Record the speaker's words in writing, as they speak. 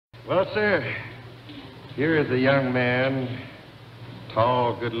Well, sir, here is a young man,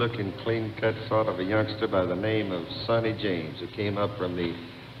 tall, good-looking, clean-cut sort of a youngster by the name of Sonny James, who came up from the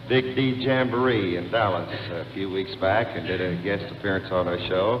Big D Jamboree in Dallas a few weeks back and did a guest appearance on our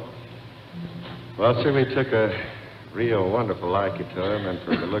show. Well, sir, we took a real wonderful liking to him, and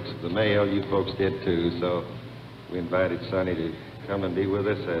from the looks of the mail, you folks did too, so we invited Sonny to come and be with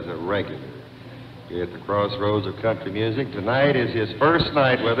us as a regular here at the crossroads of country music. Tonight is his first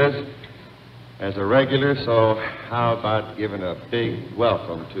night with us as a regular, so how about giving a big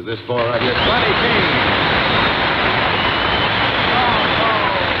welcome to this boy right here, Sonny James.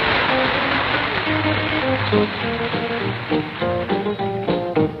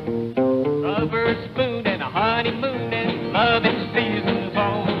 Rubber spoon and a honeymoon and loving seasons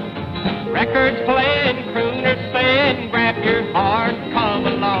on. Records playing, crooners saying, grab your heart, come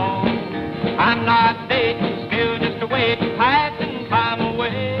along. I'm not dating, still just a waiting, passing time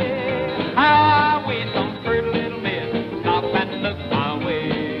away. How I wish some pretty little miss stop and look my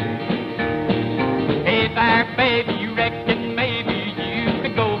way. Hey there, baby, you reckon maybe you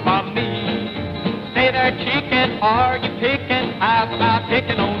could go for me? Stay there, chicken, are you picking? How's about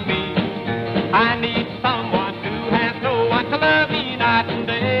picking on me? I need someone who has no one to love me night and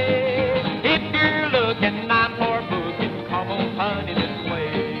day. If you're looking, I'm for booking, come on, honey, this way.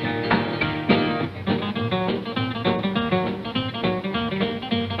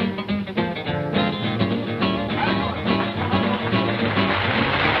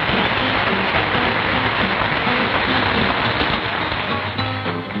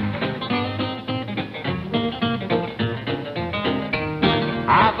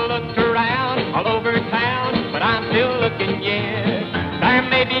 I've looked around all over town, but I'm still looking yet. There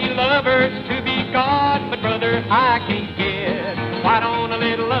may be lovers to be got, but brother, I can't get. Why don't a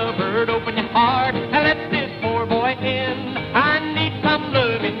little lovebird open your heart and let this poor boy in? I need some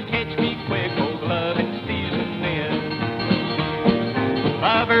loving, catch me quick, old loving season in.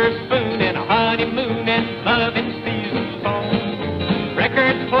 Lover's spoon and a honeymoon and loving season's on.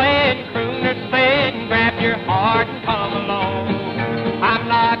 Records playing, crooners saying, grab your heart and come along. I'm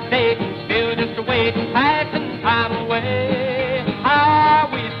not dating, still just a waiting, passing time away. I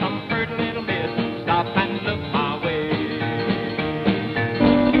wish some pretty little miss stop and look my way.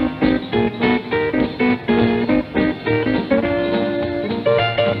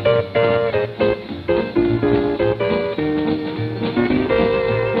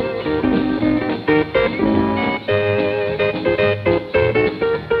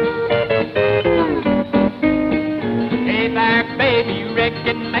 Hey there, baby, you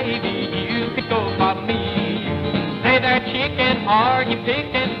reckon maybe you could go for me? Say there, chicken, are you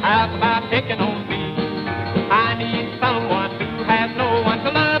picking? How's about picking on